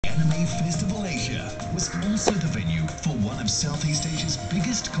Anime Festival Asia was also the venue for one of Southeast Asia's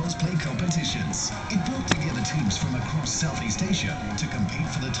biggest cosplay competitions. It brought together teams from across Southeast Asia to compete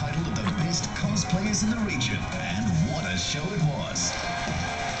for the title of the best cosplayers in the region. And what a show it was!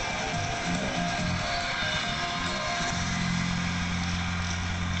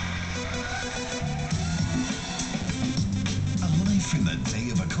 In the day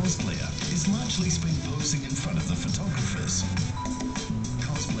of a cosplayer is largely spent posing in front of the photographers.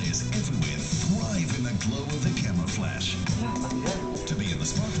 Cosplayers everywhere thrive in the glow of the camera flash. To be in the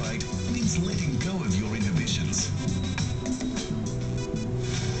spotlight means letting go of your inhibitions.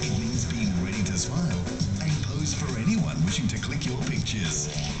 It means being ready to smile and pose for anyone wishing to click your pictures.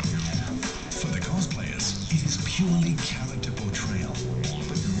 For the cosplayers, it is purely character portrayal.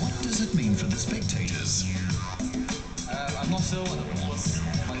 But what does it mean for the spectators? I'm not sure what the was,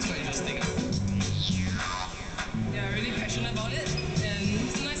 but it's quite interesting. Yeah, really passionate about it, and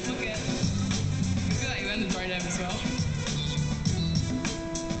it's a nice look at. I feel like you want to join them as well.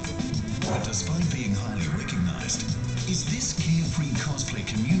 But despite being highly recognized, is this carefree cosplay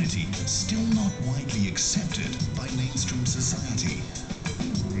community still not widely accepted by mainstream society?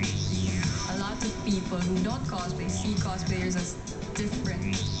 A lot of people who don't cosplay see cosplayers as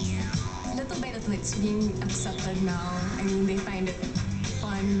different. Little by little, it's being accepted now. I mean, they find it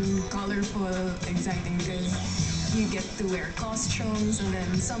fun, colorful, exciting because you get to wear costumes, and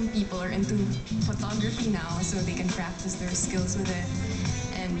then some people are into photography now, so they can practice their skills with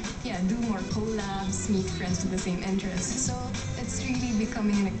it. And yeah, do more collabs, meet friends with the same interests. So it's really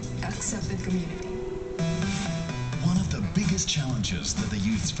becoming an accepted community. One of the biggest challenges that the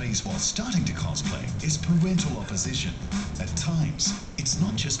youths face while starting to cosplay is parental opposition. At times, it's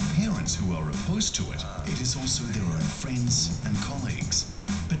not just parents who are opposed to it, it is also their own friends and colleagues.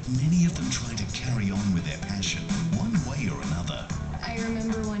 But many of them try to carry on with their passion, one way or another. I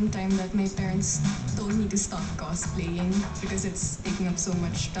remember one time that my parents told me to stop cosplaying because it's taking up so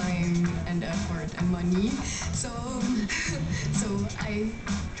much time and effort and money. So I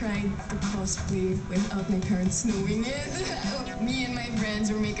tried to cosplay without my parents knowing it. Me and my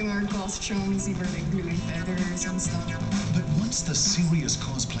friends were making our costumes. We were like gluing feathers and stuff. But once the serious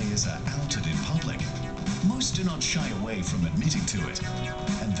cosplayers are outed in public, most do not shy away from admitting to it.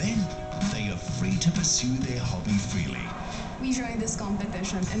 And then they are free to pursue their hobby freely. We joined this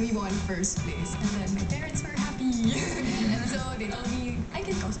competition and we won first place. And then my parents were happy. And so they told me I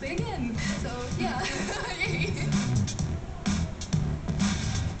can cosplay again. So yeah.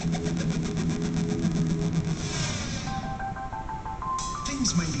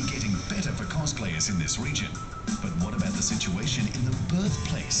 Things may be getting better for cosplayers in this region. But what about the situation in the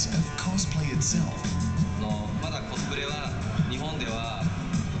birthplace of cosplay itself? まだコスプレは日本では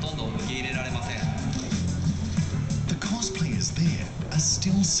ほとんど受け入れられません。 The cosplayers there are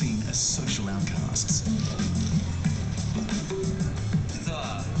still seen as social outcasts. 実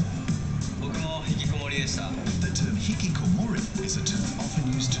は僕も引きこもりでした。 The term hikikomori is a term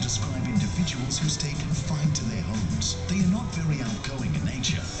often used to describe individuals who stay confined to their homes. They are not very outgoing in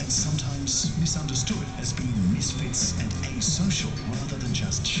nature and sometimes misunderstood as being misfits and asocial rather than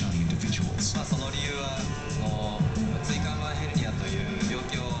just shy individuals. その理由は椎間板ヘルニアという病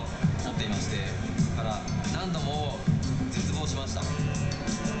気を持っていましてから何度も絶望しました。正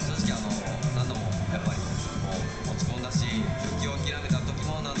直何度もやっぱり落ち込んだし復帰を諦めた時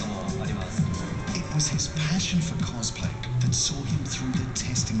も何度もあります。 It was his passion for cosplay that saw him through the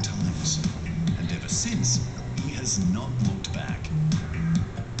testing times, and ever since he has not looked back.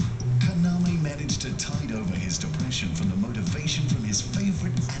 Kaname managed to tide over his depression from the motivation from his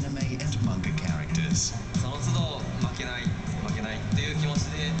favorite anime and manga characters. その都度負けないっていう気持ち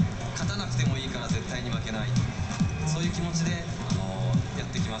で勝たなくてもいいから絶対に負けないそういう気持ちでやっ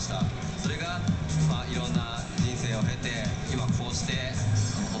てきました。それがいろんな人生を経て今こうして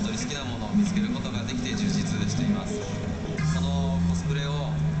本当に好きなものを見つけることができて充実しています。そのコスプレを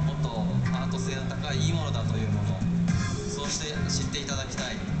もっとアート性の高いいいものだというものそうして知っていただき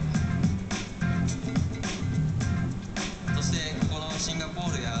たい。そしてここのシンガポ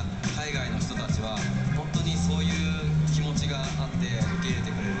ールや海外の人たちは本当にそういう気持ちがあって受け入れ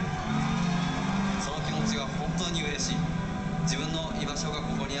てくれるその気持ちが本当に嬉しい自分の居場所が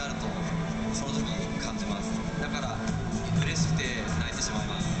ここにあるとその時感じますだから嬉しくて泣いてしまい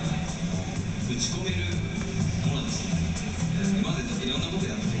ます打ち込めるものです今までいろんなこと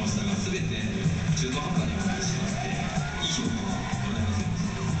やってきましたが全て中途半端に